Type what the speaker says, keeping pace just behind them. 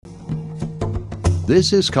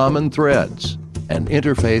This is Common Threads, an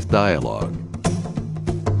interfaith dialogue.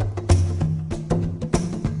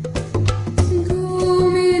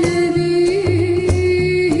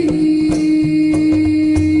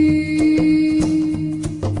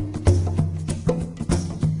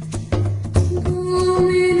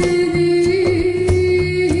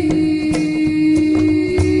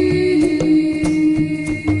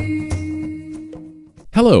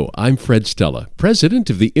 Hello, I'm Fred Stella, president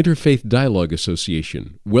of the Interfaith Dialogue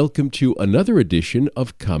Association. Welcome to another edition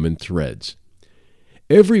of Common Threads.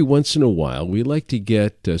 Every once in a while, we like to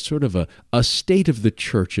get sort of a state of the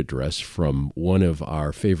church address from one of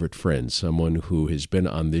our favorite friends, someone who has been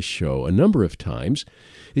on this show a number of times.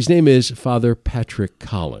 His name is Father Patrick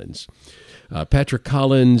Collins. Patrick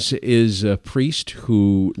Collins is a priest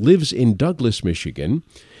who lives in Douglas, Michigan,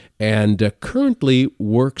 and currently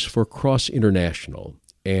works for Cross International.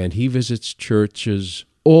 And he visits churches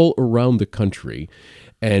all around the country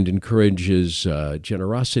and encourages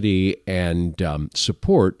generosity and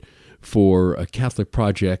support for Catholic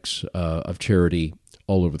projects of charity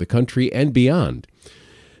all over the country and beyond.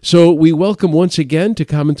 So we welcome once again to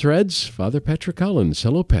Common Threads, Father Patrick Collins.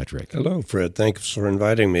 Hello, Patrick. Hello, Fred. Thanks for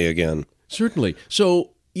inviting me again. Certainly.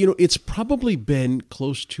 So, it's probably been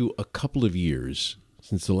close to a couple of years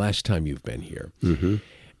since the last time you've been here. Mm-hmm.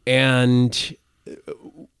 And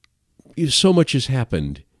so much has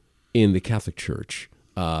happened in the Catholic Church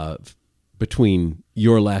between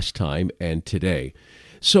your last time and today.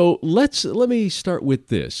 So let me start with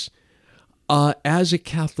this. As a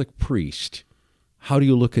Catholic priest, how do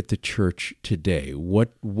you look at the Church today?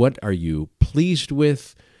 What are you pleased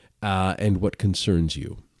with, and what concerns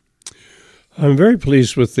you? I'm very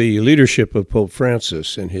pleased with the leadership of Pope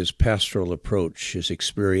Francis and his pastoral approach, his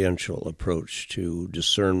experiential approach to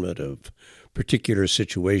discernment of particular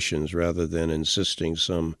situations rather than insisting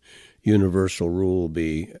some universal rule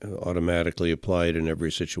be automatically applied in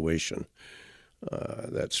every situation.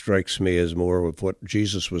 That strikes me as more of what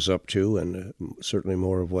Jesus was up to and certainly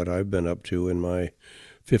more of what I've been up to in my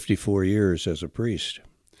 54 years as a priest.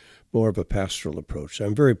 More of a pastoral approach.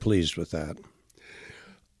 I'm very pleased with that.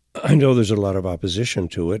 I know there's a lot of opposition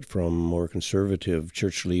to it from more conservative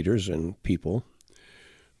church leaders and people,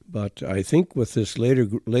 but I think with this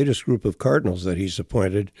latest group of cardinals that he's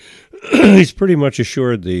appointed, he's pretty much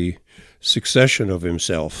assured the succession of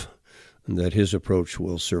himself, and that his approach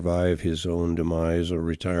will survive his own demise or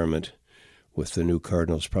retirement, with the new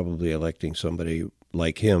cardinals probably electing somebody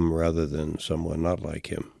like him rather than someone not like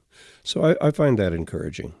him. So I find that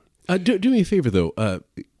encouraging. Do me a favor, though.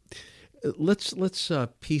 Let's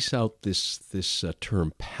piece out this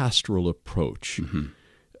term pastoral approach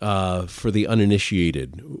for the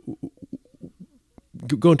uninitiated.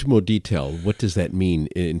 Go into more detail. What does that mean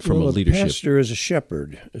from a leadership? A pastor is a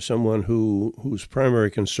shepherd, someone whose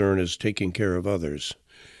primary concern is taking care of others,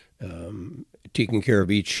 taking care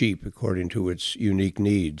of each sheep according to its unique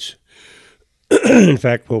needs. In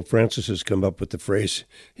fact, Pope Francis has come up with the phrase,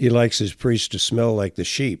 he likes his priests to smell like the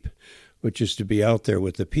sheep, which is to be out there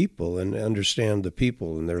with the people and understand the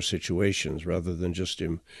people and their situations rather than just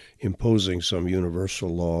imposing some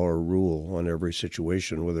universal law or rule on every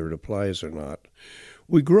situation, whether it applies or not.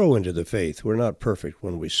 We grow into the faith. We're not perfect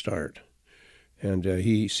when we start. And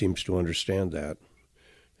he seems to understand that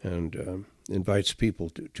and invites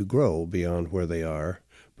people to grow beyond where they are,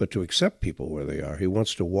 but to accept people where they are. He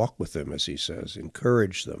wants to walk with them, as he says,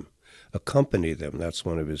 encourage them. Accompany them. That's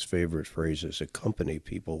one of his favorite phrases, accompany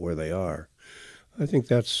people where they are. I think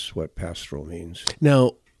that's what pastoral means.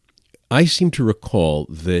 Now, I seem to recall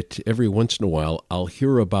that every once in a while I'll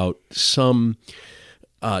hear about some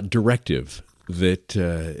directive that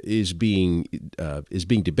is being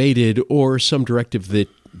debated, or some directive that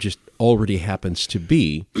just already happens to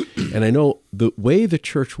be. And I know the way the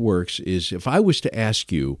church works is, if I was to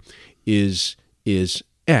ask you, is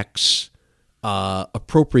X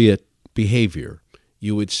appropriate behavior,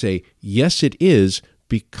 you would say, yes, it is,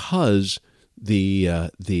 because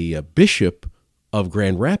the bishop of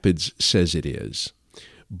Grand Rapids says it is.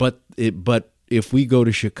 But if we go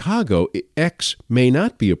to Chicago, X may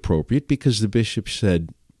not be appropriate because the bishop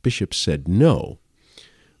said no,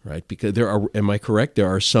 right? Because am I correct?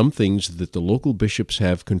 There are some things that the local bishops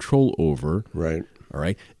have control over, right? All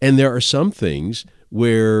right, and there are some things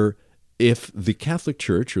where, if the Catholic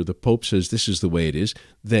Church or the Pope says this is the way it is,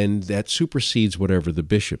 then that supersedes whatever the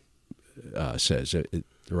bishop says,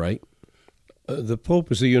 right? The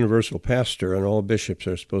Pope is the universal pastor, and all bishops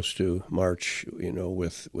are supposed to march,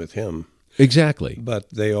 with him. Exactly.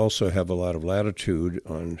 But they also have a lot of latitude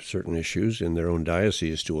on certain issues in their own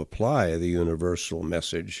diocese to apply the universal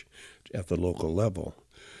message at the local level.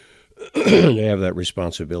 they have that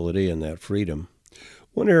responsibility and that freedom.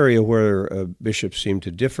 One area where bishops seem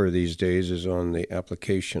to differ these days is on the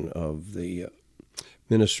application of the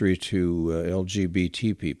ministry to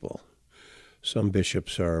LGBT people. Some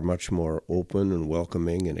bishops are much more open and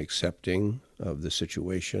welcoming and accepting of the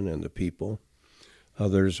situation and the people.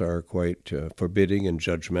 Others are quite forbidding and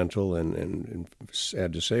judgmental and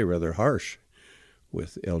sad to say, rather harsh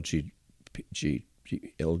with LGBT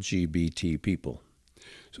people.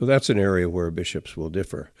 So that's an area where bishops will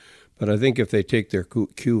differ. But I think if they take their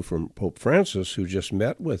cue from Pope Francis, who just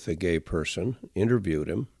met with a gay person, interviewed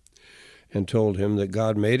him, and told him that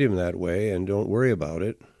God made him that way and don't worry about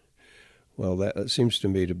it, well, that seems to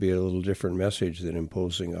me to be a little different message than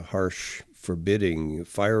imposing a harsh, forbidding,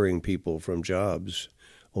 firing people from jobs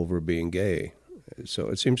over being gay. So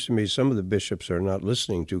it seems to me some of the bishops are not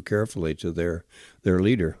listening too carefully to their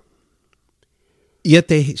leader. Yet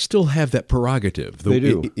they still have that prerogative. They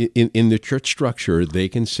do. In the church structure, they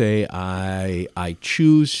can say, I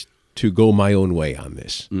choose to go my own way on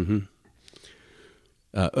this. Mm-hmm.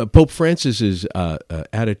 Pope Francis's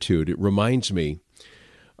attitude, it reminds me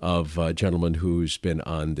of a gentleman who's been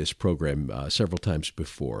on this program several times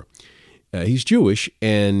before. He's Jewish,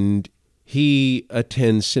 and he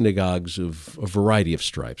attends synagogues of a variety of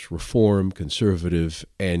stripes, Reform, Conservative,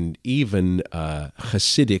 and even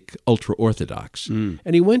Hasidic ultra-Orthodox. And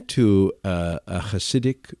he went to a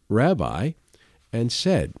Hasidic rabbi and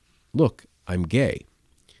said, look, I'm gay.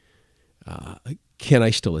 Can I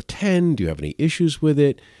still attend? Do you have any issues with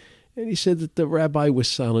it? And he said that the rabbi was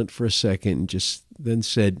silent for a second and just then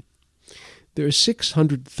said, there are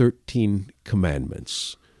 613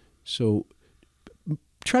 commandments, so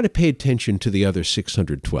try to pay attention to the other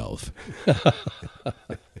 612.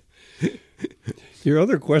 Your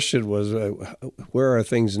other question was, where are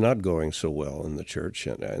things not going so well in the church?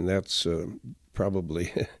 And that's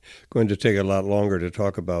probably going to take a lot longer to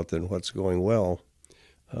talk about than what's going well.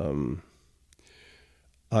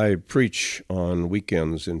 I preach on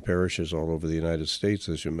weekends in parishes all over the United States,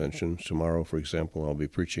 as you mentioned. Tomorrow, for example, I'll be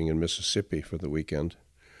preaching in Mississippi for the weekend.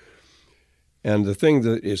 And the thing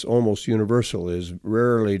that is almost universal is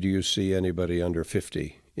rarely do you see anybody under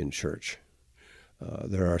 50 in church.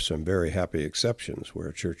 There are some very happy exceptions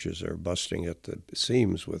where churches are busting at the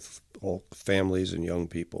seams with all families and young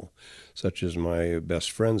people, such as my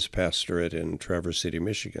best friend's pastorate in Traverse City,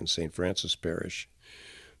 Michigan, St. Francis Parish.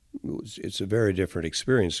 It's a very different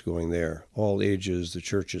experience going there. All ages, the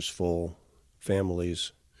church is full,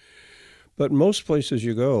 families. But most places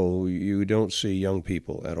you go, you don't see young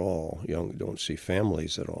people at all. You don't see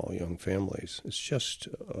families at all, young families. It's just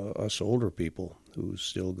us older people who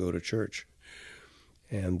still go to church.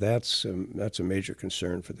 And that's a major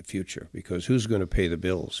concern for the future, because who's going to pay the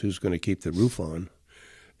bills? Who's going to keep the roof on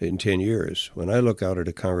in 10 years? When I look out at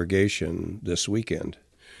a congregation this weekend,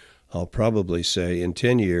 I'll probably say in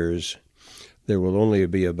 10 years, there will only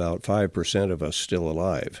be about 5% of us still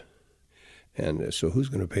alive. And so who's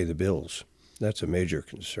going to pay the bills? That's a major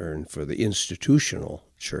concern for the institutional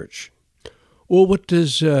church. Well, what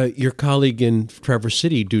does your colleague in Traverse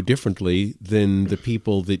City do differently than the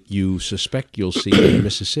people that you suspect you'll see in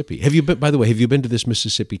Mississippi? Have you been, by the way, have you been to this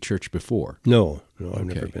Mississippi church before? No, I've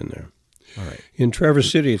never been there. All right. In Traverse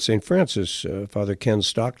City at St. Francis, Father Ken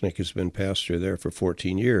Stocknick has been pastor there for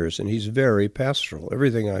 14 years, and he's very pastoral.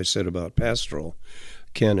 Everything I said about pastoral,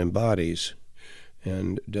 Ken embodies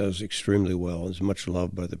and does extremely well, is much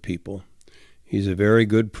loved by the people. He's a very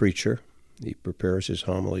good preacher. He prepares his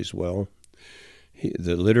homilies well.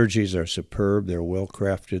 The liturgies are superb. They're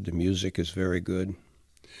well-crafted. The music is very good.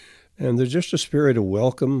 And there's just a spirit of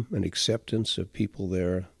welcome and acceptance of people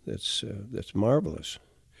there that's marvelous.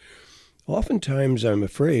 Oftentimes, I'm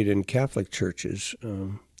afraid, in Catholic churches,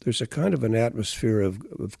 there's a kind of an atmosphere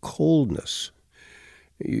of coldness.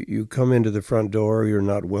 You come into the front door, you're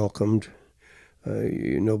not welcomed.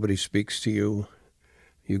 Nobody speaks to you.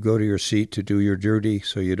 You go to your seat to do your duty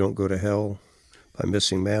so you don't go to hell by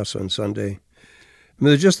missing Mass on Sunday. I mean,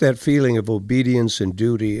 there's just that feeling of obedience and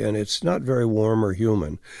duty, and it's not very warm or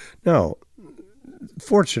human. Now,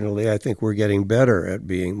 fortunately, I think we're getting better at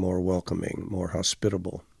being more welcoming, more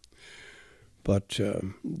hospitable. But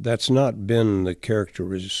that's not been the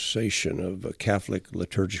characterization of a Catholic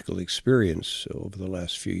liturgical experience over the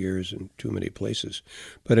last few years in too many places.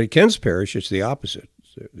 But at Ken's Parish, it's the opposite.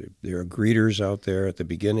 There are greeters out there at the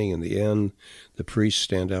beginning and the end. The priests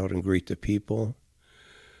stand out and greet the people.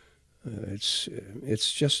 It's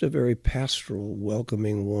just a very pastoral,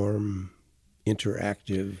 welcoming, warm,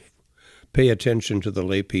 interactive, pay attention to the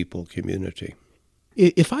lay people community.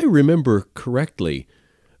 If I remember correctly,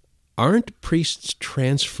 aren't priests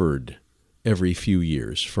transferred every few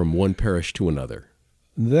years from one parish to another?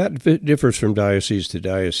 That differs from diocese to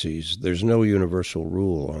diocese. There's no universal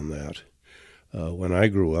rule on that. When I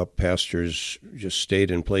grew up, pastors just stayed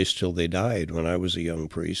in place till they died when I was a young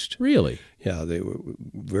priest. Really? Yeah, they were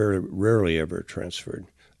very rarely ever transferred.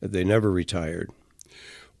 They never retired.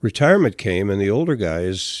 Retirement came, and the older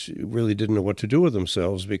guys really didn't know what to do with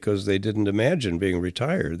themselves because they didn't imagine being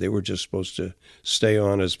retired. They were just supposed to stay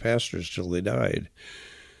on as pastors till they died.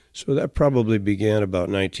 So that probably began about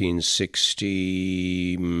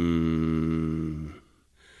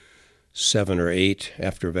 1967 or 8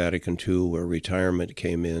 after Vatican II, where retirement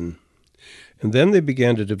came in. And then they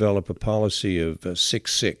began to develop a policy of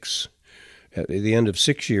 6-6. At the end of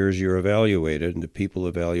 6 years, you're evaluated, and the people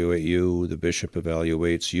evaluate you, the bishop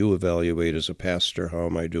evaluates, you evaluate as a pastor, how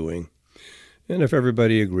am I doing? And if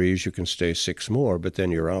everybody agrees, you can stay 6 more, but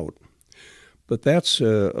then you're out. But that's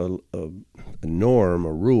a norm,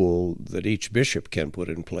 a rule that each bishop can put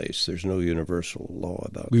in place. There's no universal law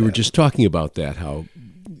about that. We were just talking about that, how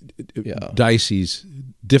different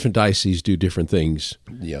dioceses do different things.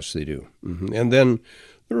 Yes, they do. Mm-hmm. And then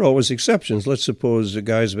there are always exceptions. Let's suppose a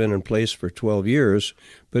guy's been in place for 12 years,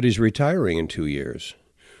 but he's retiring in 2 years.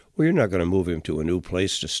 Well, you're not going to move him to a new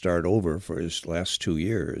place to start over for his last 2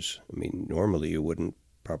 years. I mean, normally you wouldn't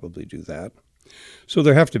probably do that. So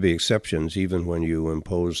there have to be exceptions even when you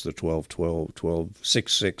impose the 12-12,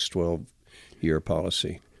 6-6, 12-year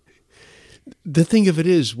policy. The thing of it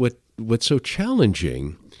is, what's so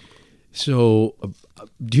challenging, do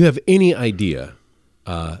you have any idea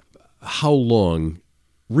how long,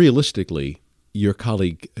 realistically, your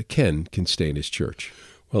colleague Ken can stay in his church?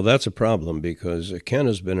 Well, that's a problem because Ken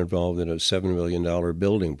has been involved in a $7 million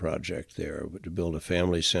building project there to build a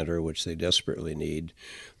family center, which they desperately need.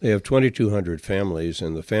 They have 2,200 families,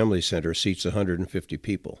 and the family center seats 150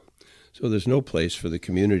 people. So there's no place for the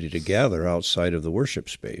community to gather outside of the worship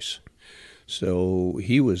space. So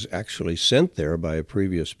he was actually sent there by a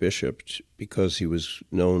previous bishop because he was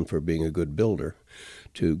known for being a good builder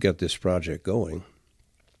to get this project going.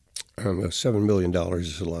 $7 million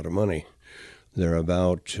is a lot of money. They're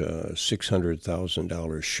about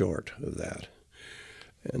 $600,000 short of that.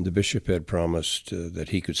 And the bishop had promised that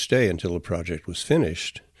he could stay until the project was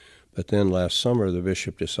finished. But then last summer, the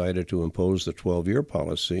bishop decided to impose the 12-year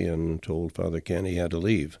policy and told Father Ken he had to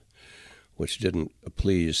leave, which didn't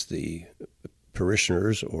please the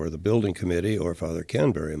parishioners or the building committee or Father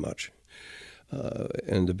Ken very much.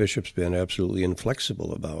 And the bishop's been absolutely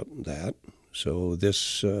inflexible about that. So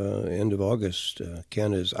this end of August,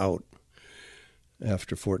 Ken is out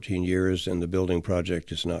after 14 years, and the building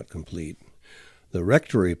project is not complete. The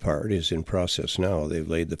rectory part is in process now. They've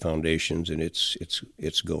laid the foundations, and it's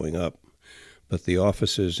going up. But the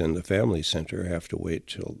offices and the family center have to wait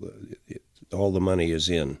till all the money is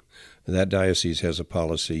in. That diocese has a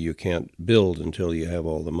policy you can't build until you have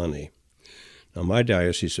all the money. Now, my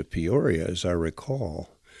diocese of Peoria, as I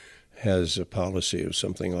recall, has a policy of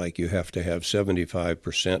something like you have to have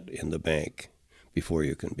 75% in the bank before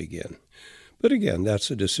you can begin. But again,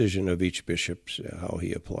 that's a decision of each bishop, how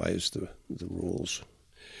he applies the rules.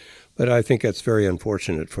 But I think it's very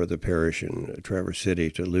unfortunate for the parish in Traverse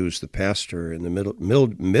City to lose the pastor in the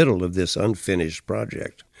middle of this unfinished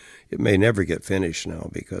project. It may never get finished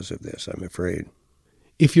now because of this, I'm afraid.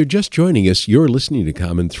 If you're just joining us, you're listening to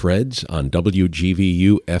Common Threads on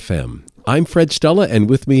WGVU-FM. I'm Fred Stella, and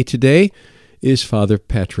with me today is Father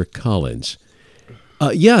Patrick Collins.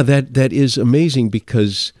 That is amazing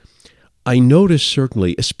because I notice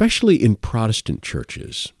certainly, especially in Protestant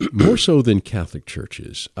churches, more so than Catholic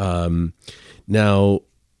churches. Now,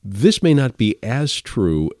 this may not be as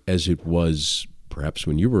true as it was perhaps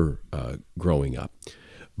when you were growing up,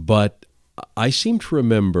 but I seem to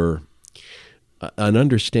remember an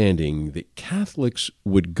understanding that Catholics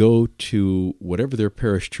would go to whatever their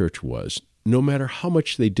parish church was, no matter how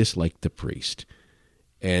much they disliked the priest.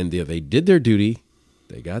 And they did their duty.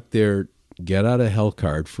 They got their get-out-of-hell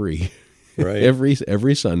card free. Right.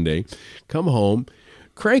 every Sunday, come home,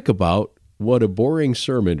 crank about what a boring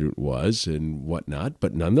sermon it was and whatnot,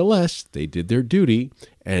 but nonetheless, they did their duty,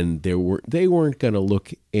 and they weren't going to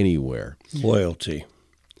look anywhere. Loyalty.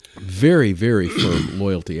 Very, very firm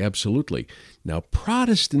loyalty, absolutely. Now,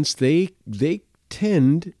 Protestants, they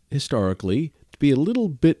tend, historically, to be a little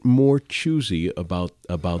bit more choosy about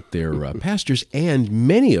their pastors, and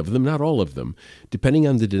many of them, not all of them, depending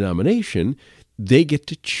on the denomination, they get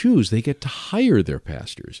to choose. They get to hire their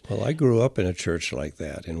pastors. Well, I grew up in a church like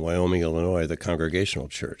that in Wyoming, Illinois, the Congregational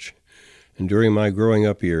Church. And during my growing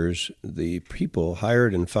up years, the people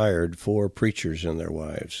hired and fired 4 preachers and their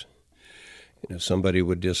wives. Somebody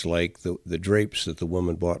would dislike the drapes that the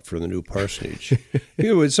woman bought for the new parsonage.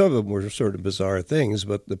 Some of them were sort of bizarre things,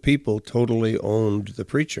 but the people totally owned the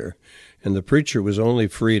preacher, and the preacher was only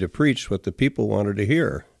free to preach what the people wanted to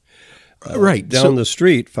hear. Right. Down the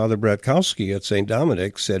street, Father Bratkowski at St.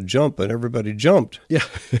 Dominic said jump, and everybody jumped. Yeah.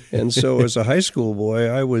 And so as a high school boy,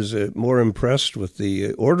 I was more impressed with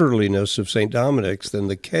the orderliness of St. Dominic's than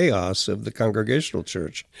the chaos of the Congregational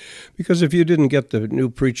Church. Because if you didn't get the new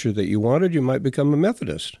preacher that you wanted, you might become a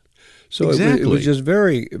Methodist. So exactly. it was just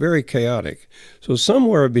very, very chaotic. So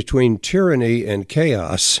somewhere between tyranny and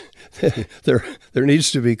chaos, there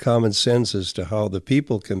needs to be common sense as to how the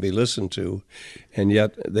people can be listened to, and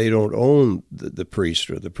yet they don't own the priest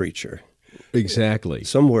or the preacher. Exactly.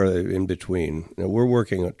 Somewhere in between. Now, we're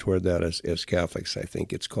working toward that as Catholics, I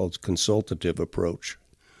think. It's called consultative approach.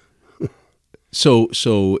 So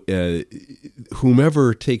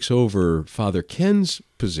whomever takes over Father Ken's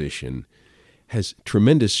position has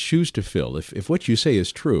tremendous shoes to fill, if what you say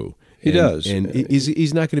is true. He does. And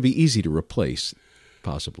he's not going to be easy to replace,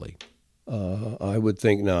 possibly. I would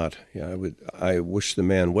think not. Yeah, I wish the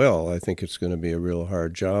man well. I think it's going to be a real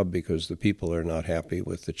hard job because the people are not happy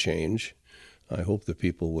with the change. I hope the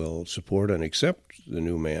people will support and accept the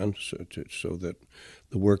new man so that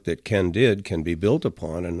the work that Ken did can be built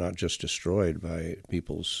upon and not just destroyed by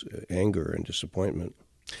people's anger and disappointment.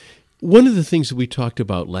 One of the things that we talked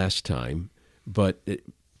about last time, but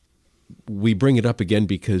we bring it up again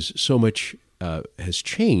because so much has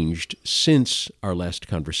changed since our last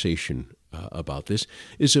conversation about this,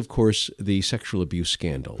 is, of course, the sexual abuse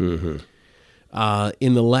scandal. Mm-hmm.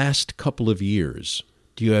 In the last couple of years,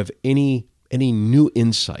 do you have any new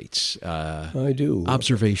insights? I do.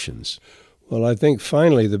 Observations? Well, I think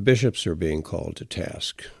finally the bishops are being called to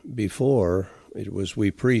task. Before, it was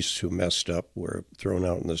we priests who messed up, were thrown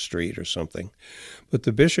out in the street or something. But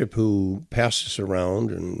the bishop who passed us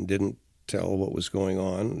around and didn't tell what was going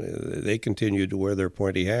on, they continued to wear their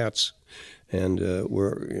pointy hats and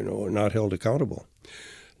were not held accountable.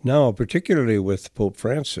 Now, particularly with Pope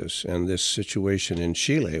Francis and this situation in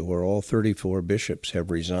Chile, where all 34 bishops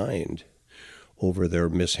have resigned over their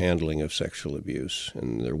mishandling of sexual abuse,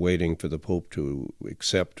 and they're waiting for the Pope to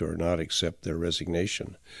accept or not accept their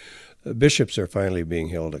resignation. Bishops are finally being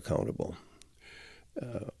held accountable.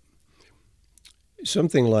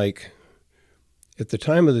 Something like, at the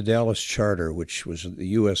time of the Dallas Charter, which was the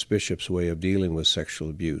U.S. bishops' way of dealing with sexual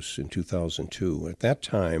abuse in 2002, at that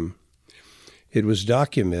time, it was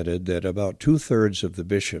documented that about 2/3 of the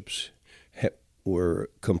bishops were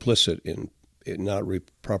complicit in not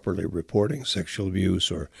properly reporting sexual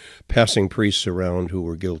abuse or passing priests around who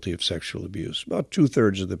were guilty of sexual abuse. About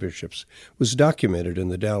 2/3 of the bishops was documented in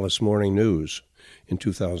the Dallas Morning News in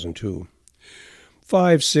 2002.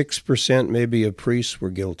 5-6% maybe of priests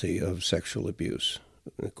were guilty of sexual abuse,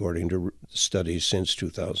 according to studies since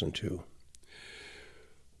 2002.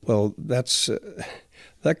 Well,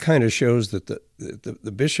 that kind of shows that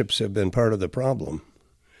the bishops have been part of the problem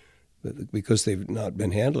because they've not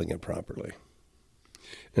been handling it properly.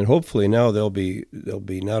 And hopefully now they'll be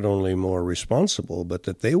not only more responsible, but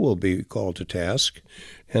that they will be called to task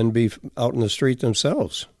and be out in the street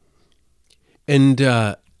themselves. And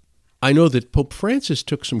I know that Pope Francis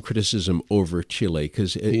took some criticism over Chile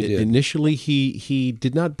because initially he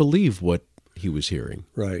did not believe what he was hearing.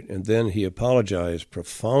 Right, and then he apologized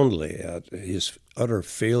profoundly at his utter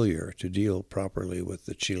failure to deal properly with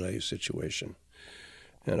the Chile situation.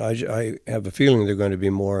 And I have a feeling there are going to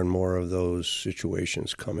be more and more of those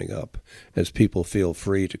situations coming up as people feel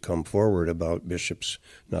free to come forward about bishops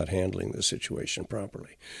not handling the situation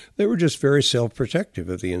properly. They were just very self-protective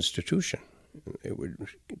of the institution. It would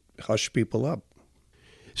hush people up.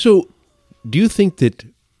 So do you think that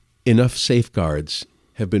enough safeguards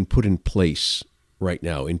have been put in place right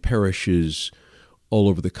now in parishes all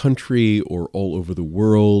over the country or all over the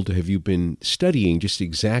world? Have you been studying just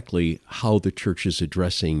exactly how the church is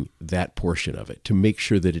addressing that portion of it to make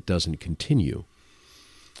sure that it doesn't continue?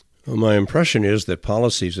 Well, my impression is that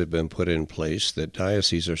policies have been put in place that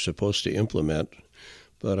dioceses are supposed to implement,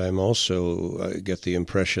 but I get the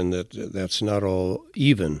impression that that's not all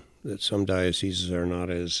even, that some dioceses are not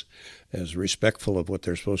as respectful of what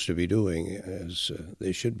they're supposed to be doing as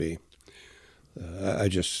they should be.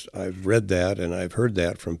 I've read that and I've heard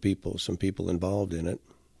that from some people involved in it.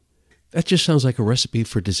 That just sounds like a recipe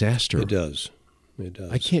for disaster. It does.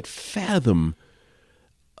 I can't fathom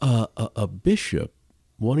a bishop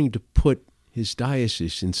wanting to put his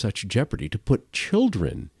diocese in such jeopardy, to put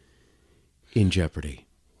children in jeopardy.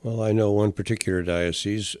 Well, I know one particular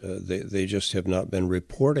diocese, they just have not been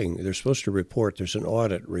reporting. They're supposed to report. There's an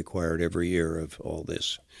audit required every year of all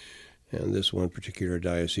this. And this one particular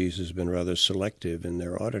diocese has been rather selective in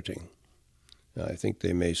their auditing. I think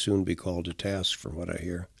they may soon be called to task, from what I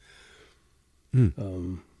hear.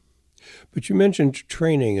 But you mentioned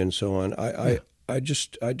training and so on. I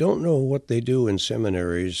don't know what they do in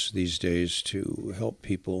seminaries these days to help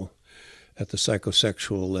people at the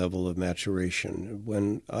psychosexual level of maturation.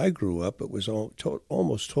 When I grew up, it was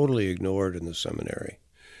almost totally ignored in the seminary.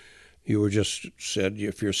 You were just said,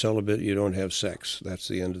 if you're celibate, you don't have sex. That's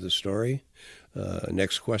the end of the story.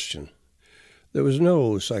 Next question. There was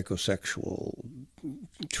no psychosexual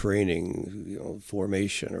training,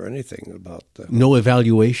 formation or anything about that. No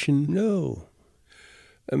evaluation? No.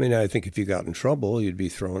 I mean, I think if you got in trouble, you'd be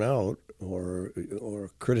thrown out or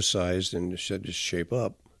criticized and said to shape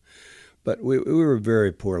up. But we were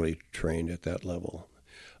very poorly trained at that level.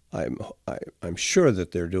 I'm sure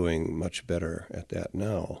that they're doing much better at that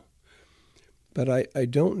now. But I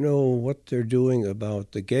don't know what they're doing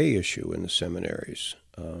about the gay issue in the seminaries.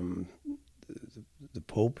 The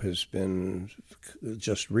Pope has been,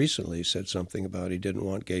 just recently, said something about he didn't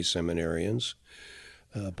want gay seminarians.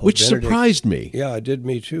 Which surprised me. Yeah, it did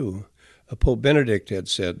me too. Pope Benedict had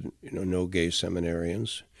said, no gay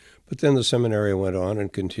seminarians. But then the seminary went on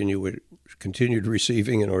and continued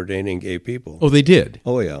receiving and ordaining gay people. Oh, they did?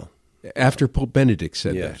 Oh, yeah. After Pope Benedict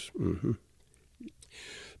said that? Yes. Mm-hmm.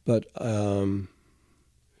 But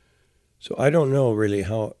so I don't know really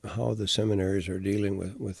how the seminaries are dealing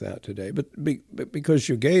with that today. But because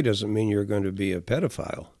you're gay doesn't mean you're going to be a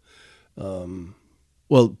pedophile.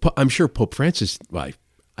 Well, I'm sure Pope Francis,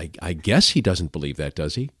 I guess he doesn't believe that,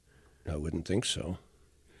 does he? I wouldn't think so.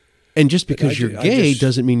 And just because you're gay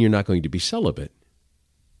doesn't mean you're not going to be celibate.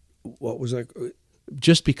 What was that?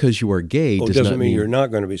 Just because you are gay doesn't mean you're not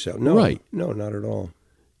going to be celibate. No, right. No, not at all.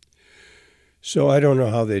 So I don't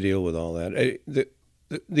know how they deal with all that.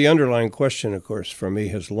 The underlying question, of course, for me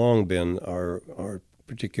has long been our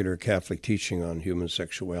particular Catholic teaching on human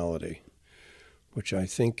sexuality, which I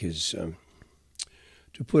think is,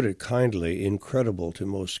 to put it kindly, incredible to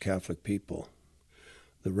most Catholic people.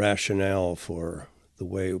 The rationale for the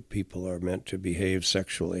way people are meant to behave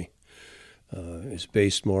sexually is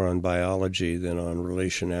based more on biology than on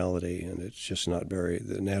relationality, and it's just not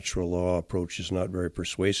the natural law approach is not very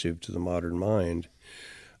persuasive to the modern mind.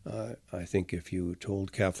 I think if you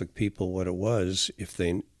told Catholic people what it was,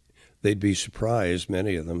 they'd be surprised,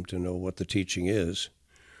 many of them, to know what the teaching is.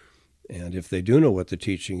 And if they do know what the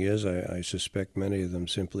teaching is, I suspect many of them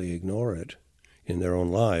simply ignore it in their own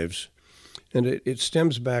lives. And it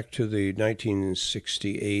stems back to the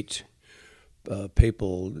 1968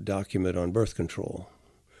 papal document on birth control,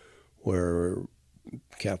 where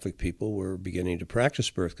Catholic people were beginning to practice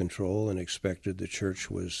birth control and expected the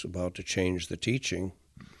Church was about to change the teaching.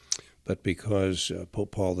 But because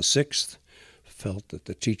Pope Paul VI felt that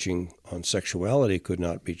the teaching on sexuality could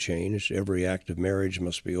not be changed, every act of marriage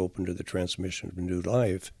must be open to the transmission of new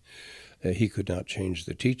life, he could not change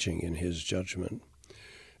the teaching in his judgment.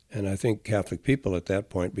 And I think Catholic people at that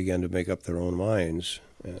point began to make up their own minds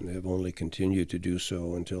and have only continued to do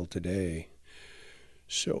so until today.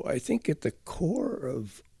 So I think at the core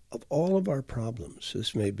of all of our problems,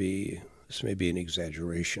 this may be an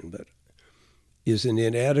exaggeration, but is an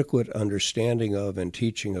inadequate understanding of and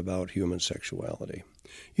teaching about human sexuality.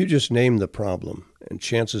 You just name the problem, and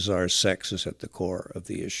chances are sex is at the core of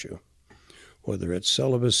the issue. Whether it's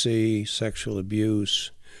celibacy, sexual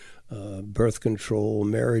abuse, birth control,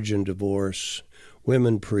 marriage and divorce,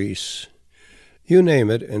 women priests, you name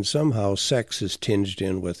it, and somehow sex is tinged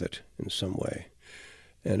in with it in some way.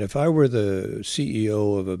 And if I were the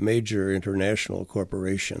CEO of a major international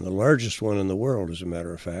corporation, the largest one in the world, as a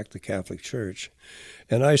matter of fact, the Catholic Church,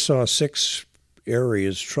 and I saw 6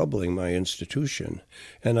 areas troubling my institution,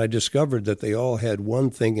 and I discovered that they all had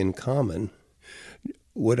one thing in common,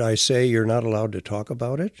 would I say you're not allowed to talk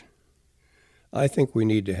about it? I think we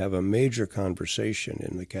need to have a major conversation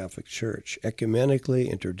in the Catholic Church, ecumenically,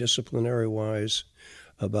 interdisciplinary-wise,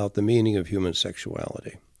 about the meaning of human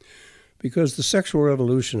sexuality. Because the sexual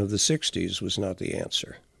revolution of the 60s was not the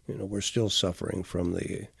answer. We're still suffering from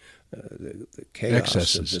the chaos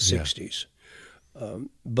excesses, of the 60s. Yeah.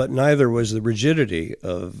 But neither was the rigidity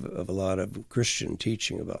of a lot of Christian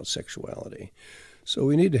teaching about sexuality. So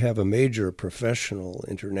we need to have a major professional,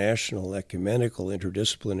 international, ecumenical,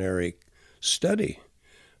 interdisciplinary study,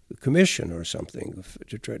 a commission or something,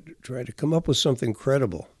 to try to come up with something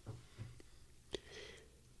credible.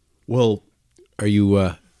 Well, are you...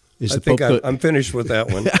 I think I'm finished with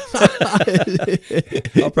that one.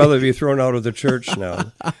 I'll probably be thrown out of the church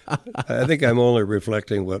now. I think I'm only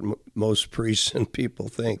reflecting what most priests and people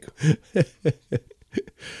think.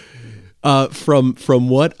 From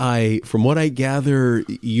what I gather,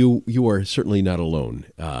 you are certainly not alone.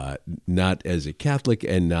 Not as a Catholic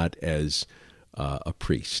and not as a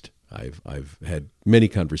priest. I've had many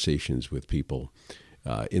conversations with people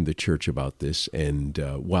in the church about this, and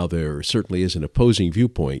while there certainly is an opposing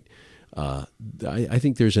viewpoint, I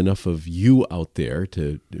think there's enough of you out there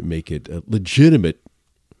to make it a legitimate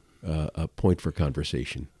point for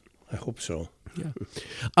conversation. I hope so. Yeah.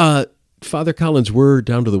 Father Collins, we're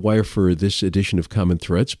down to the wire for this edition of Common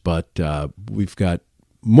Threads, but we've got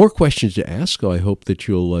more questions to ask, so I hope that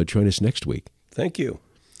you'll join us next week. Thank you.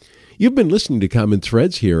 You've been listening to Common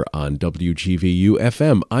Threads here on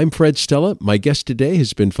WGVU-FM. I'm Fred Stella. My guest today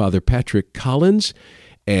has been Father Patrick Collins,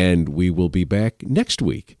 and we will be back next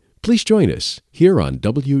week. Please join us here on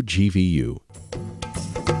WGVU.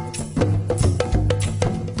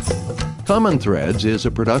 Common Threads is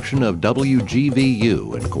a production of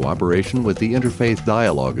WGVU in cooperation with the Interfaith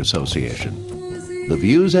Dialogue Association. The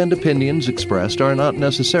views and opinions expressed are not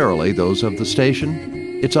necessarily those of the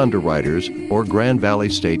station, its underwriters, or Grand Valley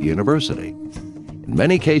State University. In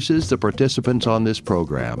many cases, the participants on this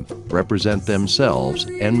program represent themselves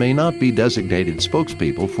and may not be designated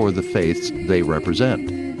spokespeople for the faiths they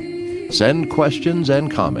represent. Send questions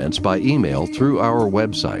and comments by email through our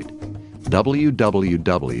website,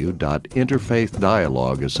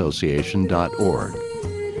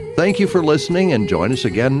 www.interfaithdialogueassociation.org. Thank you for listening, and join us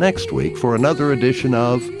again next week for another edition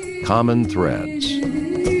of Common Threads.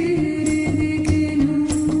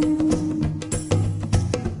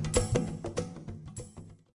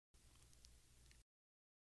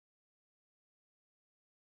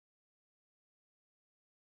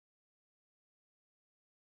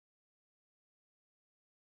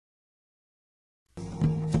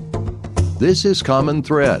 This is Common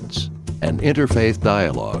Threads, an interfaith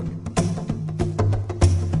dialogue.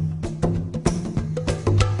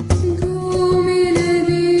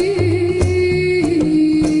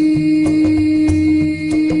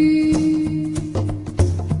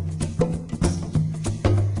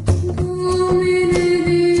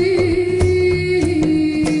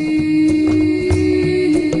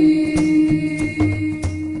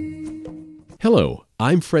 Hello,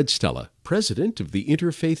 I'm Fred Stella, President of the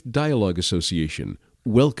Interfaith Dialogue Association.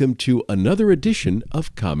 Welcome to another edition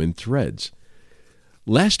of Common Threads.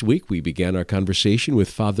 Last week, we began our conversation with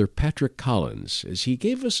Father Patrick Collins as he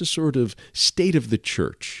gave us a sort of state of the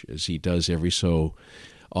church, as he does every so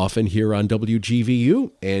often here on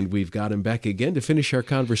WGVU, and we've got him back again to finish our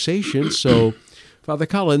conversation. So, Father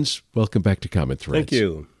Collins, welcome back to Common Threads. Thank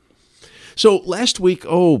you. So last week,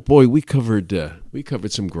 oh boy, we covered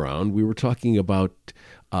some ground. We were talking about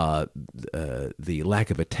the lack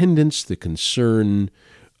of attendance, the concern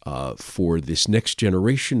for this next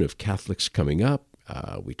generation of Catholics coming up.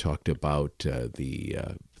 We talked about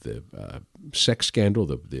the sex scandal,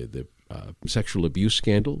 the sexual abuse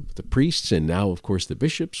scandal, the priests, and now, of course, the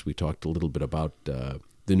bishops. We talked a little bit about the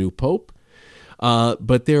new pope.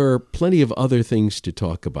 But there are plenty of other things to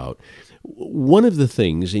talk about. One of the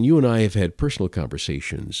things, and you and I have had personal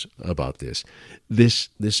conversations about this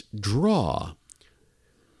draw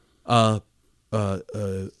of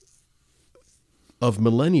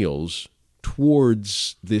millennials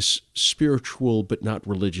towards this spiritual but not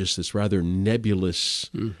religious, this rather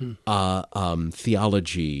nebulous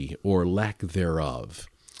theology or lack thereof.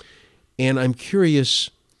 And I'm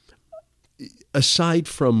curious, aside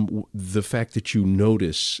from the fact that you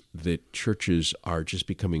notice that churches are just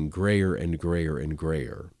becoming grayer and grayer and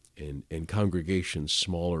grayer, and congregations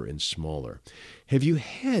smaller and smaller, have you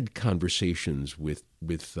had conversations with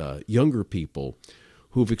younger people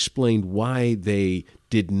who've explained why they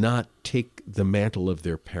did not take the mantle of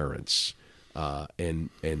their parents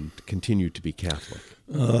and continue to be Catholic?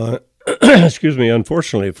 Excuse me.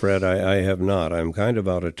 Unfortunately, Fred, I have not. I'm kind of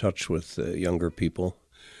out of touch with younger people,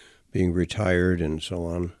 being retired and so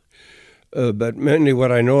on. But mainly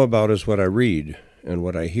what I know about is what I read and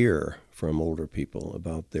what I hear from older people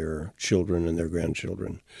about their children and their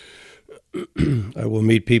grandchildren. I will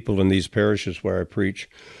meet people in these parishes where I preach,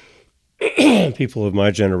 people of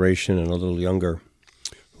my generation and a little younger,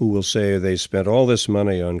 who will say they spent all this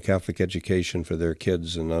money on Catholic education for their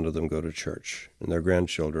kids and none of them go to church, and their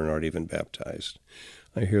grandchildren aren't even baptized.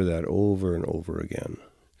 I hear that over and over again.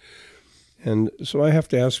 And so I have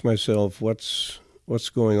to ask myself, what's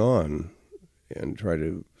going on, and try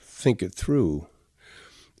to think it through.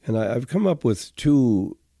 And I've come up with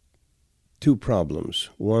two problems,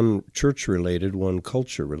 one church-related, one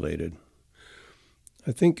culture-related.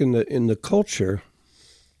 I think in the culture,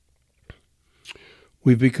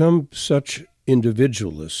 we've become such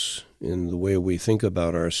individualists in the way we think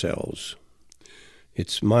about ourselves.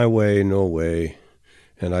 It's my way, no way,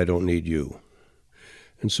 and I don't need you.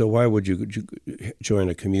 And so why would you join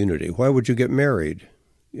a community? Why would you get married?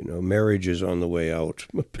 Marriage is on the way out.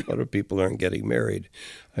 A lot of people aren't getting married.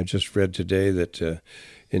 I just read today that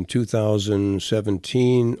in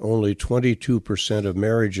 2017, only 22% of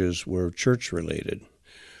marriages were church-related,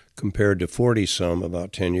 compared to 40-some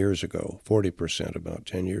about 10 years ago, 40% about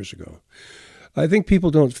 10 years ago. I think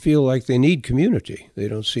people don't feel like they need community. They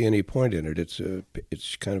don't see any point in it.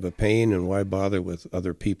 It's kind of a pain, and why bother with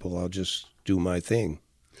other people? I'll just do my thing.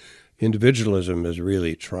 Individualism has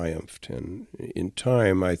really triumphed, and in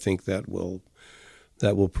time, I think that will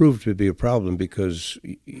prove to be a problem, because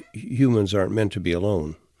humans aren't meant to be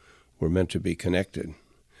alone. We're meant to be connected.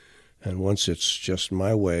 And once it's just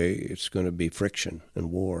my way, it's going to be friction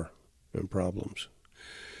and war and problems.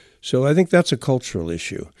 So I think that's a cultural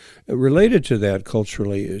issue. Related to that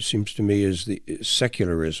culturally, it seems to me, is the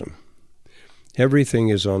secularism. Everything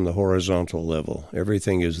is on the horizontal level.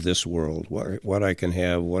 Everything is this world, what I can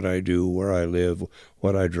have, what I do, where I live,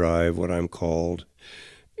 what I drive, what I'm called.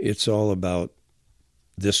 It's all about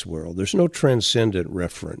this world. There's no transcendent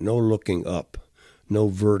referent, no looking up, no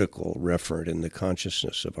vertical referent in the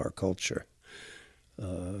consciousness of our culture.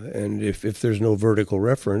 And if there's no vertical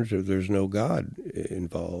referent, if there's no God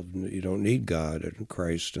involved, you don't need God and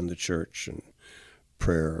Christ and the church and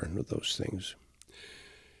prayer and those things.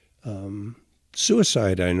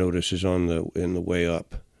 Suicide, I notice, is in the way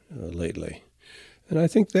up lately. And I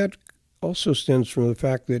think that also stems from the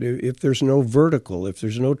fact that if there's no vertical, if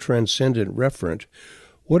there's no transcendent referent,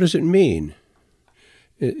 what does it mean?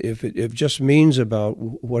 If it just means about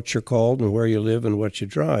what you're called and where you live and what you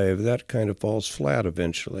drive, that kind of falls flat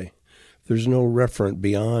eventually. There's no referent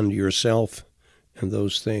beyond yourself and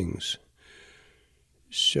those things.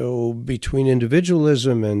 So between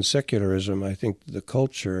individualism and secularism, I think the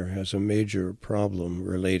culture has a major problem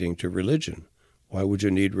relating to religion. Why would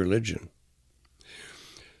you need religion?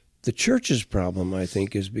 The church's problem, I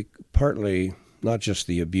think, is partly not just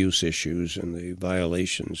the abuse issues and the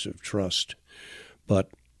violations of trust,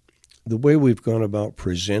 but the way we've gone about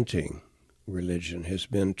presenting religion has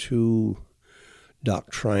been too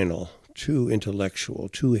doctrinal, too intellectual,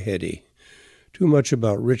 too heady, too much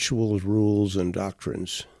about rituals, rules, and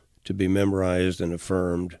doctrines to be memorized and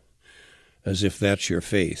affirmed as if that's your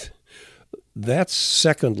faith. That's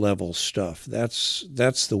second-level stuff. That's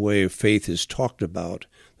the way faith is talked about.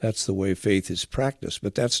 That's the way faith is practiced,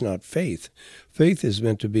 but that's not faith. Faith is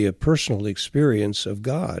meant to be a personal experience of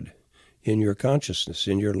God in your consciousness,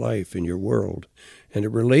 in your life, in your world. And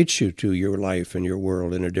it relates you to your life and your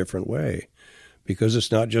world in a different way, because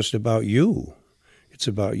it's not just about you. It's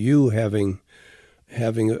about you having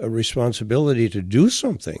a responsibility to do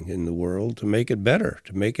something in the world to make it better,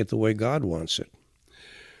 to make it the way God wants it.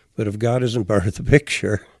 But if God isn't part of the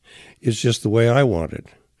picture, it's just the way I want it.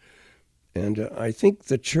 And I think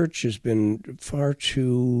the church has been far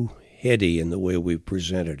too heady in the way we've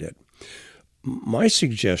presented it. My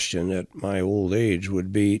suggestion at my old age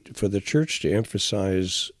would be for the church to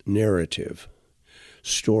emphasize narrative,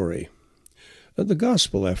 story. The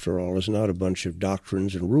gospel, after all, is not a bunch of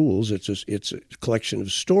doctrines and rules. It's a collection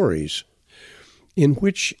of stories in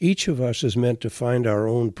which each of us is meant to find our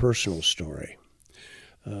own personal story.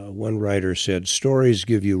 One writer said, stories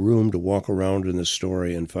give you room to walk around in the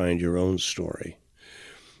story and find your own story.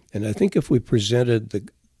 And I think if we presented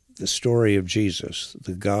the story of Jesus,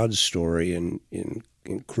 the God story in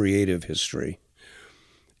creative history,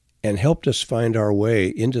 and helped us find our way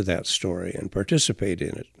into that story and participate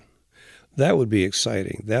in it, that would be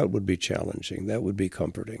exciting, that would be challenging, that would be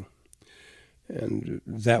comforting. And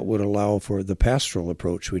that would allow for the pastoral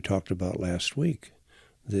approach we talked about last week.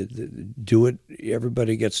 Do it,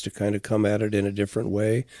 everybody gets to kind of come at it in a different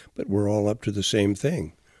way, but we're all up to the same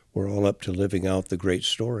thing. We're all up to living out the great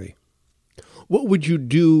story. What would you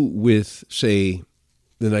do with, say,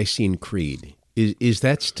 the Nicene Creed? Is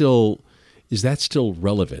that still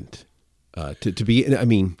relevant to be? I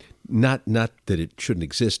mean, not that it shouldn't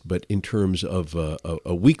exist, but in terms of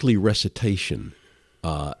a weekly recitation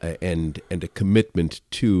and a commitment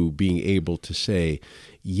to being able to say,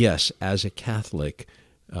 yes, as a Catholic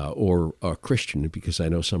or a Christian, because I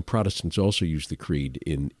know some Protestants also use the Creed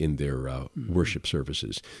in their worship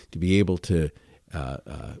services, to be able to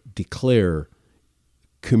declare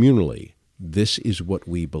communally, this is what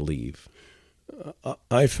we believe.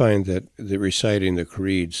 I find that the reciting the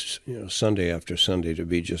creeds, Sunday after Sunday, to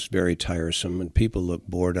be just very tiresome, and people look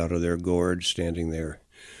bored out of their gourd standing there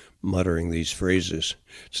muttering these phrases.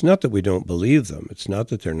 It's not that we don't believe them. It's not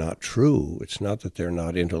that they're not true. It's not that they're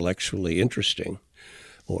not intellectually interesting.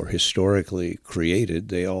 or historically created.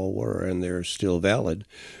 They all were, and they're still valid.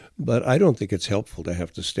 But I don't think it's helpful to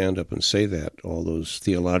have to stand up and say that, all those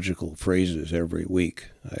theological phrases every week.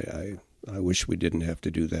 I wish we didn't have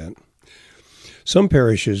to do that. Some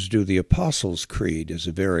parishes do the Apostles' Creed as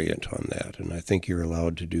a variant on that, and I think you're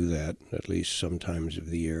allowed to do that at least some times of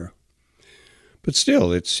the year. But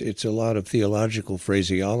still, it's a lot of theological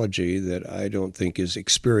phraseology that I don't think is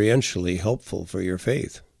experientially helpful for your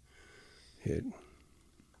faith.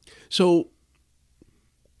 So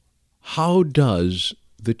how does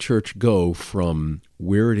the church go from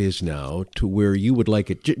where it is now to where you would like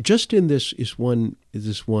it? Just in this one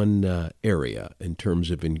area in terms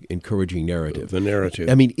of encouraging narrative. The narrative.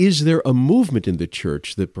 I mean, is there a movement in the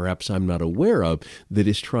church that perhaps I'm not aware of that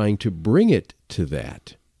is trying to bring it to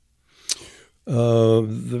that?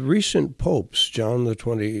 The recent popes, John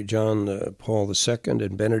Paul II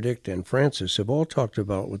and Benedict and Francis, have all talked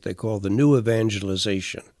about what they call the new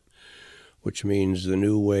evangelization, which means the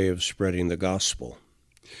new way of spreading the gospel.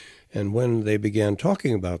 And when they began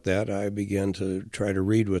talking about that, I began to try to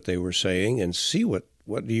read what they were saying and see what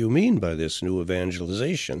do you mean by this new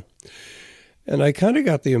evangelization. And I kind of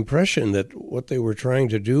got the impression that what they were trying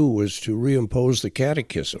to do was to reimpose the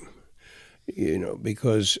catechism,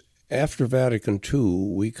 because after Vatican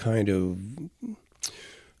II, we kind of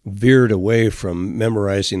veered away from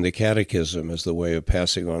memorizing the catechism as the way of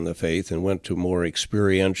passing on the faith and went to more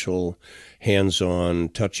experiential, hands-on,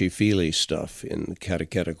 touchy-feely stuff in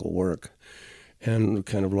catechetical work, and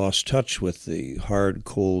kind of lost touch with the hard,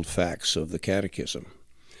 cold facts of the catechism.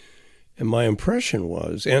 And my impression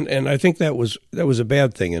was, and I think that was a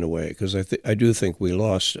bad thing in a way, because I do think we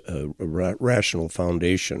lost a rational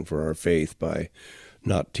foundation for our faith by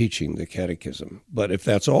not teaching the catechism. But if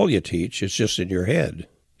that's all you teach, it's just in your head.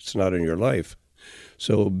 It's not in your life.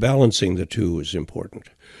 So balancing the two is important.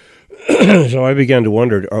 So I began to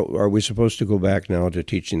wonder, are we supposed to go back now to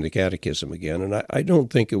teaching the catechism again? And I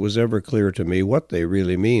don't think it was ever clear to me what they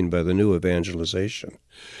really mean by the new evangelization.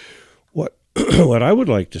 What I would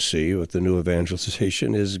like to see with the new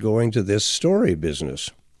evangelization is going to this story business,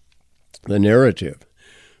 the narrative.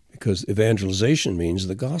 Because evangelization means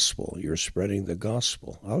the gospel. You're spreading the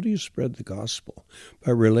gospel. How do you spread the gospel?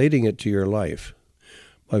 By relating it to your life.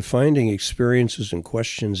 By finding experiences and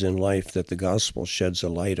questions in life that the gospel sheds a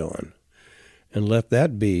light on. And let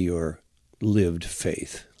that be your lived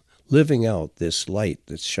faith. Living out this light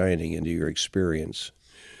that's shining into your experience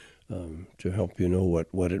to help you know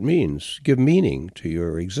what it means. Give meaning to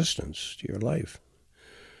your existence, to your life.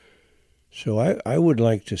 So I would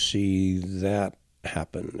like to see that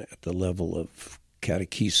happen at the level of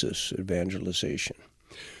catechesis, evangelization.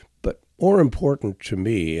 But more important to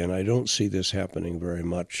me, and I don't see this happening very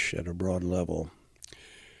much at a broad level,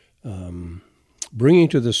 bringing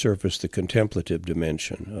to the surface the contemplative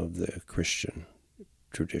dimension of the Christian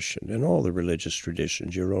tradition and all the religious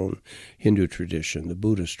traditions, your own Hindu tradition, the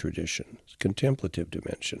Buddhist tradition, contemplative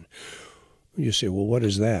dimension. You say, well, what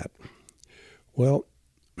is that? Well,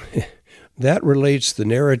 that relates the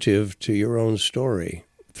narrative to your own story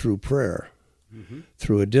through prayer,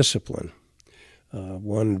 through a discipline.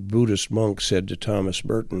 One Buddhist monk said to Thomas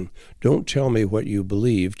Merton, "Don't tell me what you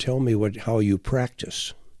believe, tell me how you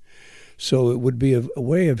practice." So it would be a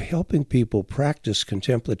way of helping people practice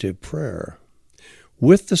contemplative prayer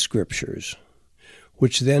with the scriptures,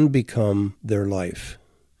 which then become their life.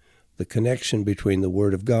 The connection between the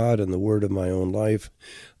Word of God and the Word of my own life,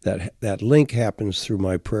 that link happens through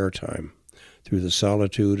my prayer time, through the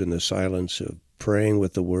solitude and the silence of praying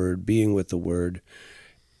with the Word, being with the Word,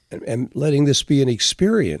 and letting this be an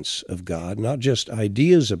experience of God, not just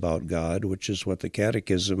ideas about God, which is what the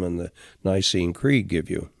Catechism and the Nicene Creed give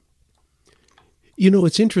you.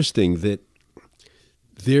 It's interesting that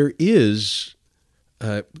there is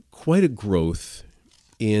quite a growth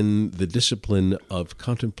in the discipline of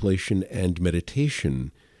contemplation and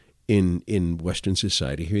meditation in Western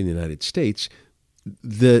society here in the United States.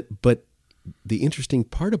 But the interesting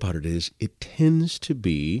part about it is it tends to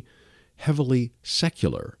be heavily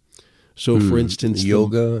secular. So, for instance,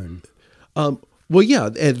 yoga.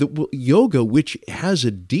 Yoga, which has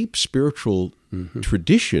a deep spiritual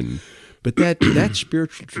tradition, but that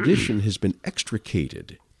spiritual tradition has been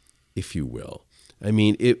extricated, if you will. I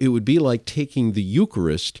mean, it would be like taking the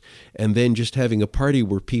Eucharist and then just having a party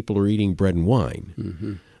where people are eating bread and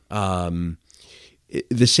wine.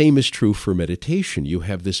 The same is true for meditation. You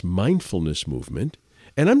have this mindfulness movement,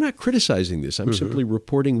 and I'm not criticizing this. I'm simply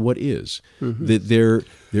reporting what is. That there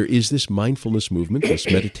is this mindfulness movement, this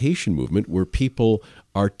meditation movement, where people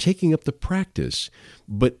are taking up the practice,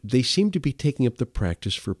 but they seem to be taking up the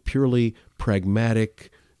practice for purely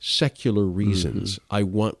pragmatic, secular reasons. I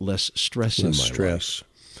want less stress in my stress.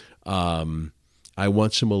 life. I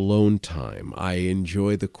want some alone time. I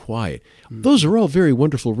enjoy the quiet. Those are all very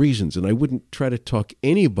wonderful reasons, and I wouldn't try to talk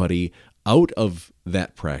anybody out of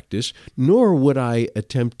that practice, nor would I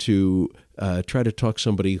attempt to try to talk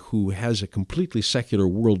somebody who has a completely secular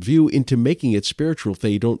worldview into making it spiritual if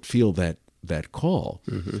they don't feel that call.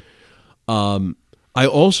 I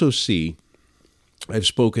also see, I've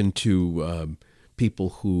spoken to people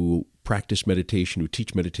who practice meditation, who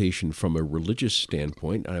teach meditation from a religious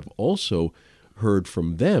standpoint, and I've also heard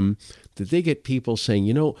from them that they get people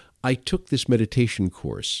saying, I took this meditation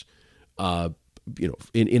course,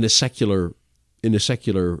 in a secular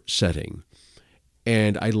setting,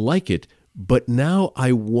 and I like it, but now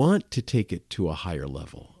I want to take it to a higher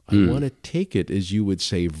level. I want to take it, as you would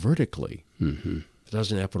say, vertically. It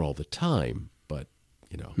doesn't happen all the time, but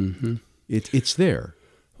it's there.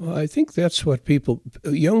 Well, I think that's what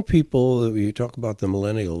young people, you talk about the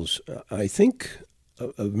millennials, I think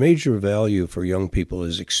a major value for young people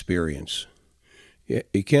is experience.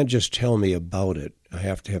 You can't just tell me about it. I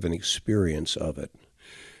have to have an experience of it.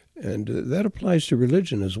 And that applies to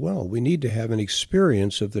religion as well. We need to have an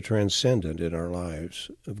experience of the transcendent in our lives,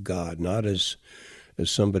 of God, not as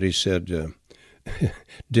somebody said,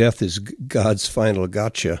 death is God's final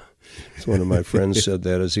gotcha. One of my friends said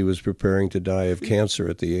that as he was preparing to die of cancer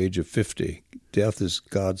at the age of 50. Death is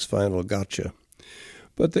God's final gotcha.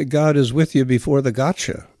 But that God is with you before the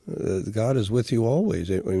gotcha. God is with you always.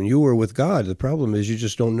 When you were with God, the problem is you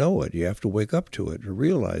just don't know it. You have to wake up to it, to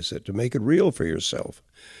realize it, to make it real for yourself.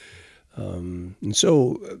 And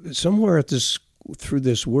so somewhere through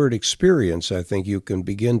this word experience, I think you can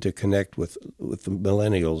begin to connect with the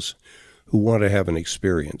millennials who want to have an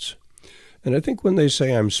experience. And I think when they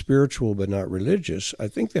say I'm spiritual but not religious, I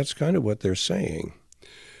think that's kind of what they're saying.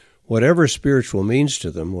 Whatever spiritual means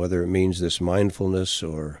to them, whether it means this mindfulness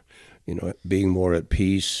or, being more at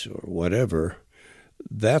peace or whatever,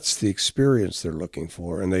 that's the experience they're looking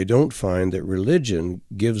for. And they don't find that religion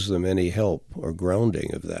gives them any help or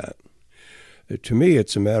grounding of that. To me,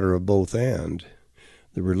 it's a matter of both and.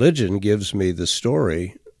 The religion gives me the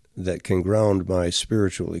story that can ground my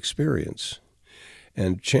spiritual experience.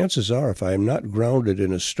 And chances are, if I'm not grounded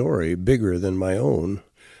in a story bigger than my own,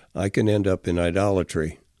 I can end up in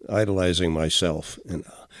idolatry, idolizing myself and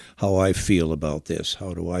how I feel about this.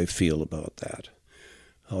 How do I feel about that?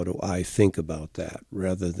 How do I think about that?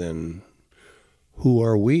 Rather than who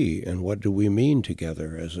are we and what do we mean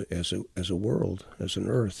together as a world, as an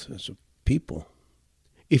earth, as a people.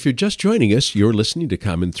 If you're just joining us, you're listening to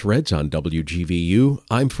Common Threads on WGVU.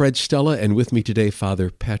 I'm Fred Stella, and with me today, Father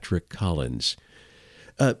Patrick Collins.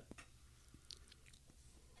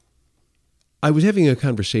 I was having a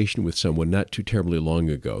conversation with someone not too terribly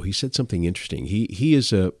long ago. He said something interesting. He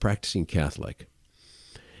is a practicing Catholic,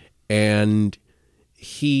 and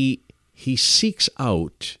he seeks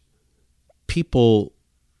out people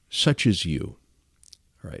such as you,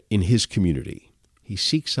 right, in his community. He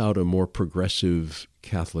seeks out a more progressive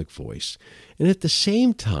Catholic voice. And at the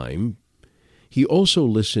same time, he also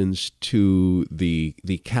listens to the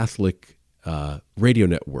Catholic radio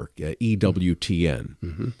network, EWTN.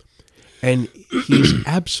 Mm-hmm. And he's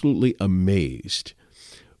absolutely amazed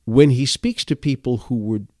when he speaks to people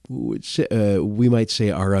who would say, we might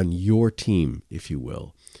say, are on your team, if you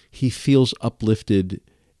will. He feels uplifted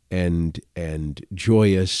and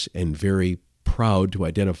joyous and very proud to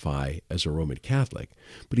identify as a Roman Catholic.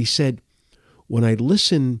 But he said, when I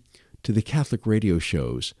listen to the Catholic radio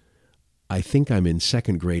shows, I think I'm in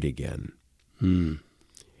second grade again.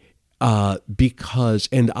 Because,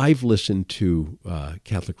 and I've listened to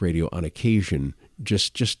Catholic radio on occasion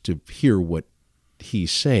just to hear what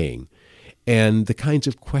he's saying. And the kinds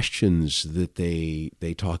of questions that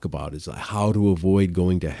they talk about is like how to avoid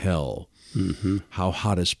going to hell. Mm-hmm. How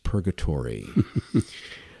hot is purgatory?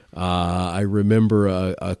 I remember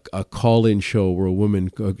a call-in show where a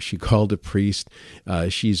woman, she called a priest.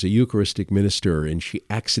 She's a Eucharistic minister, and she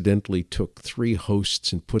accidentally took 3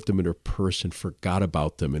 hosts and put them in her purse and forgot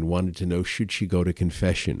about them and wanted to know, should she go to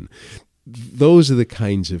confession? Those are the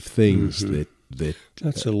kinds of things that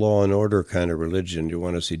that's a law and order kind of religion. You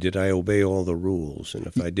want to see, did I obey all the rules? And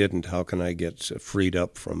if I didn't, how can I get freed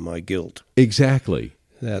up from my guilt? Exactly.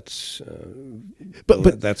 That's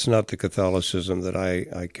but that's not the Catholicism that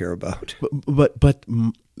I care about. But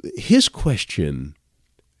his question,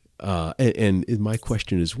 and my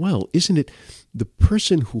question as well, isn't it the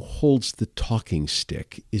person who holds the talking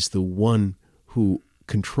stick is the one who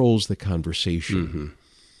controls the conversation? Mm-hmm.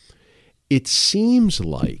 It seems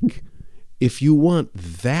like if you want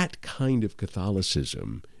that kind of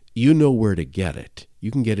Catholicism, you know where to get it.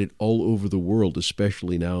 You can get it all over the world,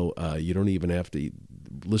 especially now. You don't even have to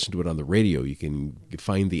listen to it on the radio. You can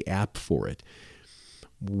find the app for it.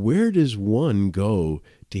 Where does one go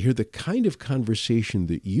to hear the kind of conversation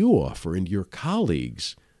that you offer and your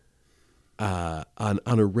colleagues on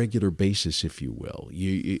a regular basis, if you will?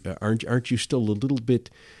 Aren't you still a little bit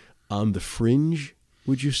on the fringe,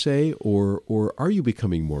 would you say, or are you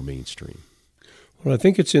becoming more mainstream? Well, I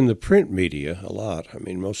think it's in the print media a lot. I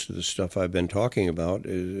mean, most of the stuff I've been talking about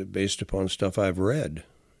is based upon stuff I've read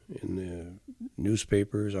in the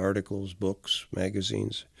newspapers, articles, books,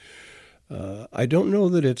 magazines. I don't know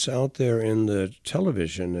that it's out there in the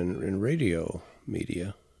television and radio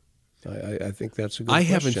media. I think that's a good question. I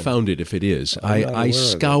haven't found it if it is. I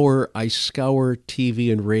scour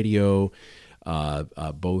TV and radio,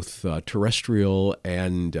 both terrestrial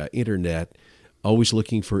and internet, always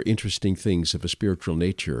looking for interesting things of a spiritual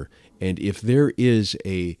nature. And if there is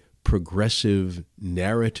a progressive,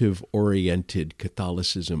 narrative-oriented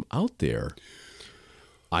Catholicism out there,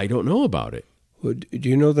 I don't know about it. Well, do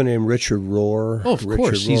you know the name Richard Rohr? Oh, of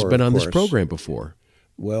course. He's been on this program before.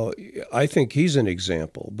 Well, I think he's an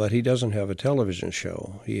example, but he doesn't have a television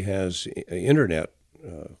show. He has an internet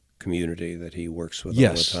community that he works with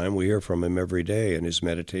all the time. We hear from him every day in his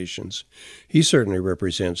meditations. He certainly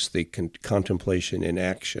represents the contemplation in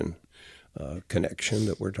action connection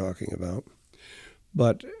that we're talking about.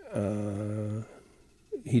 But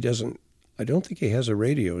he doesn't, I don't think he has a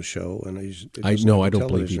radio show. And I don't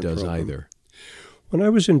believe he does either. When I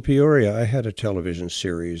was in Peoria, I had a television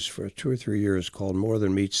series for 2 or 3 years called More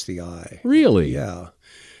Than Meets the Eye. Really? Yeah.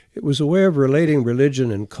 It was a way of relating religion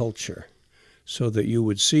and culture so that you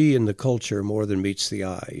would see in the culture more than meets the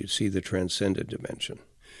eye. You'd see the transcendent dimension.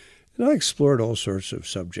 And I explored all sorts of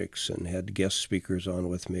subjects and had guest speakers on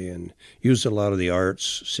with me and used a lot of the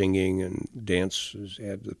arts, singing and dance.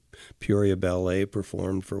 Had the Peoria Ballet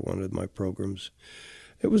performed for one of my programs.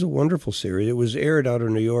 It was a wonderful series. It was aired out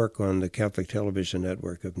of New York on the Catholic Television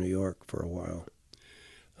Network of New York for a while.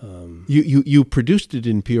 You produced it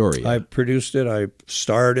in Peoria. I produced it. I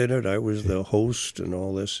starred in it. I was the host and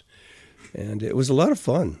all this. And it was a lot of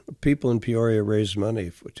fun. People in Peoria raised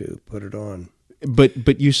money to put it on.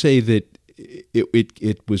 But you say that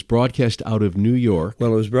it was broadcast out of New York.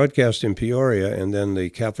 Well, it was broadcast in Peoria, and then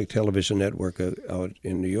the Catholic Television Network out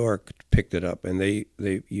in New York picked it up, and they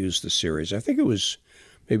used the series. I think it was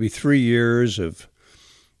maybe 3 years of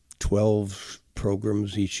 12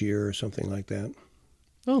 programs each year or something like that.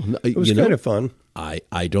 Oh, it was kind of fun.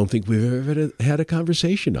 I don't think we've ever had a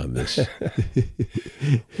conversation on this.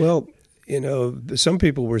 Well, you know, some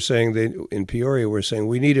people were saying, in Peoria were saying,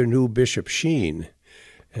 we need a new Bishop Sheen.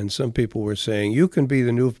 And some people were saying, you can be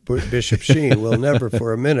the new Bishop Sheen. Well, never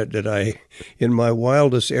for a minute did I, in my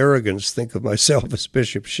wildest arrogance, think of myself as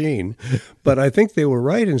Bishop Sheen. But I think they were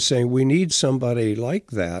right in saying we need somebody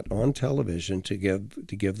like that on television to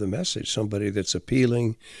give the message, somebody that's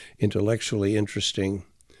appealing, intellectually interesting,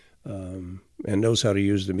 and knows how to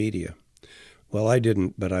use the media. Well, I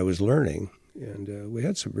didn't, but I was learning. And we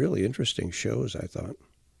had some really interesting shows, I thought.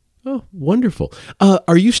 Oh, wonderful.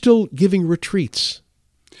 Are you still giving retreats?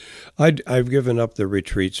 I've given up the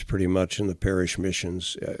retreats pretty much in the parish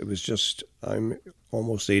missions. It was just, I'm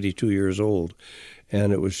almost 82 years old,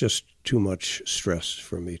 and it was just too much stress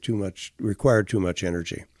for me, required too much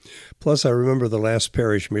energy. Plus, I remember the last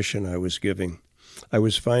parish mission I was giving. I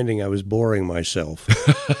was finding I was boring myself.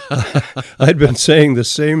 I'd been saying the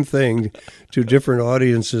same thing to different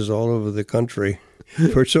audiences all over the country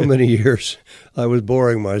for so many years. I was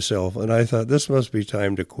boring myself, and I thought, this must be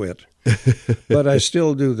time to quit. But I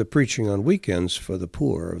still do the preaching on weekends for the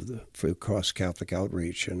poor, for Cross Catholic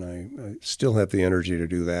Outreach, and I still have the energy to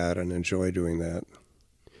do that and enjoy doing that.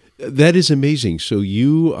 That is amazing. So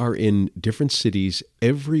you are in different cities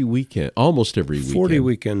every weekend, almost every weekend. 40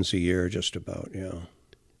 weekends a year, just about, yeah.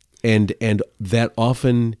 And that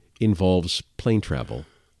often involves plane travel.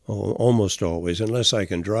 Oh, almost always, unless I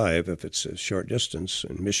can drive. If it's a short distance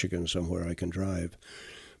in Michigan somewhere, I can drive.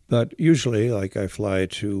 But usually, like I fly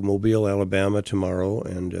to Mobile, Alabama tomorrow,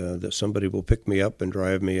 and that somebody will pick me up and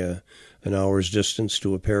drive me an hour's distance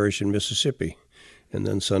to a parish in Mississippi. And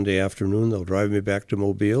then Sunday afternoon, they'll drive me back to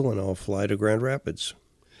Mobile, and I'll fly to Grand Rapids.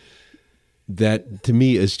 That, to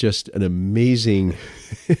me, is just an amazing...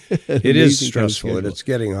 It is stressful, and it's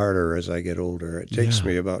getting harder as I get older. It takes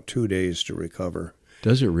me about 2 days to recover.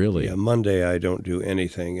 Does it really? Yeah, Monday I don't do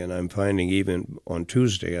anything, and I'm finding even on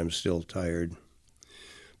Tuesday I'm still tired.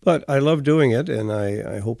 But I love doing it, and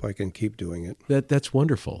I hope I can keep doing it. That's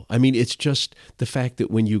wonderful. I mean, it's just the fact that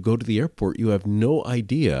when you go to the airport, you have no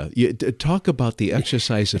idea. Talk about the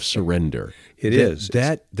exercise of surrender. It is.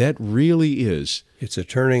 That really is. It's a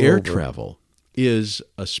turning Air over. travel is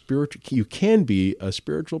a spiritual. You can be a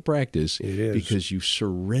spiritual practice. It is. Because you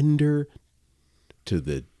surrender to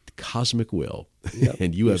the cosmic will, Yep.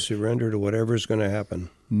 and you have surrender to whatever's going to happen.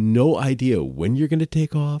 no idea when you're going to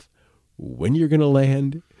take off, when you're going to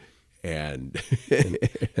land, and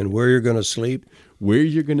And where you're going to sleep. where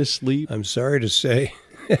you're going to sleep. I'm sorry to say,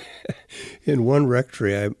 in one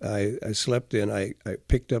rectory I slept in, I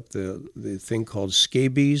picked up the thing called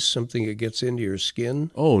scabies, something that gets into your skin.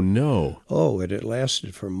 Oh, no. Oh, and it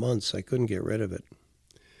lasted for months. I couldn't get rid of it.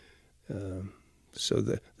 So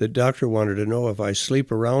the doctor wanted to know if I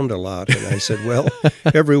sleep around a lot, and I said, well,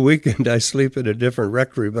 every weekend I sleep in a different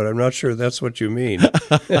rectory, but I'm not sure that's what you mean.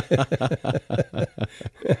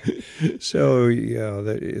 So, yeah,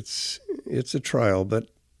 it's a trial, but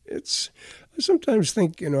I sometimes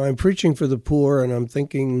think, I'm preaching for the poor, and I'm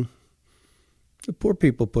thinking the poor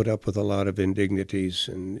people put up with a lot of indignities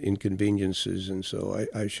and inconveniences, and so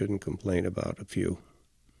I shouldn't complain about a few.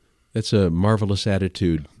 That's a marvelous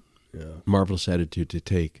attitude. Yeah. Marvelous attitude to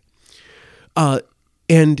take.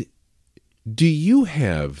 And do you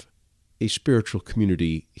have a spiritual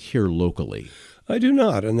community here locally? I do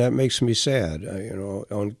not, and that makes me sad.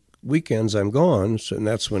 On weekends I'm gone, and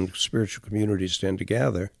that's when spiritual communities tend to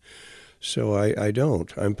gather. So I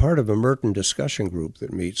don't. I'm part of a Merton discussion group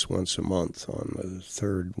that meets once a month on the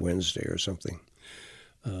third Wednesday or something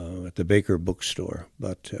at the Baker bookstore.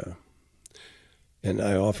 And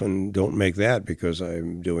I often don't make that because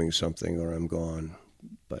I'm doing something or I'm gone.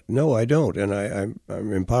 But no, I don't, and I'm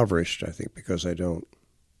impoverished, I think, because I don't.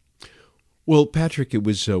 Well, Patrick, it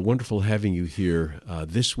was wonderful having you here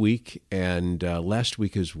this week and last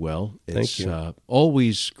week as well. Thank you. It's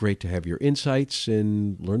always great to have your insights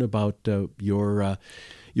and learn about your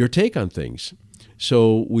take on things.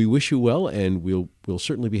 So we wish you well, and we'll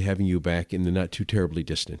certainly be having you back in the not too terribly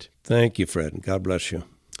distant. Thank you, Fred, and God bless you.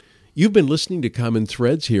 You've been listening to Common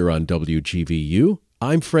Threads here on WGVU.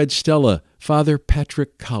 I'm Fred Stella. Father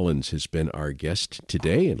Patrick Collins has been our guest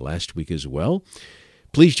today and last week as well.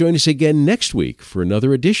 Please join us again next week for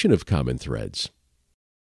another edition of Common Threads.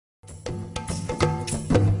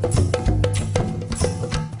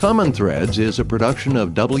 Common Threads is a production of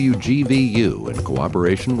WGVU in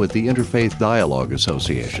cooperation with the Interfaith Dialogue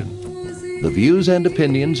Association. The views and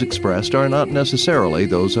opinions expressed are not necessarily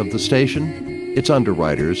those of the station, its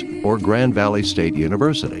underwriters, or Grand Valley State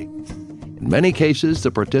University. In many cases, the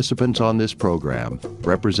participants on this program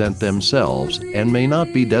represent themselves and may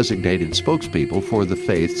not be designated spokespeople for the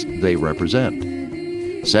faiths they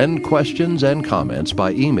represent. Send questions and comments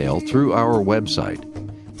by email through our website,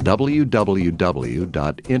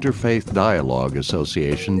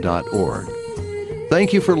 www.interfaithdialogueassociation.org.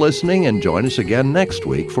 Thank you for listening, and join us again next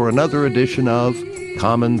week for another edition of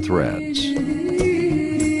Common Threads.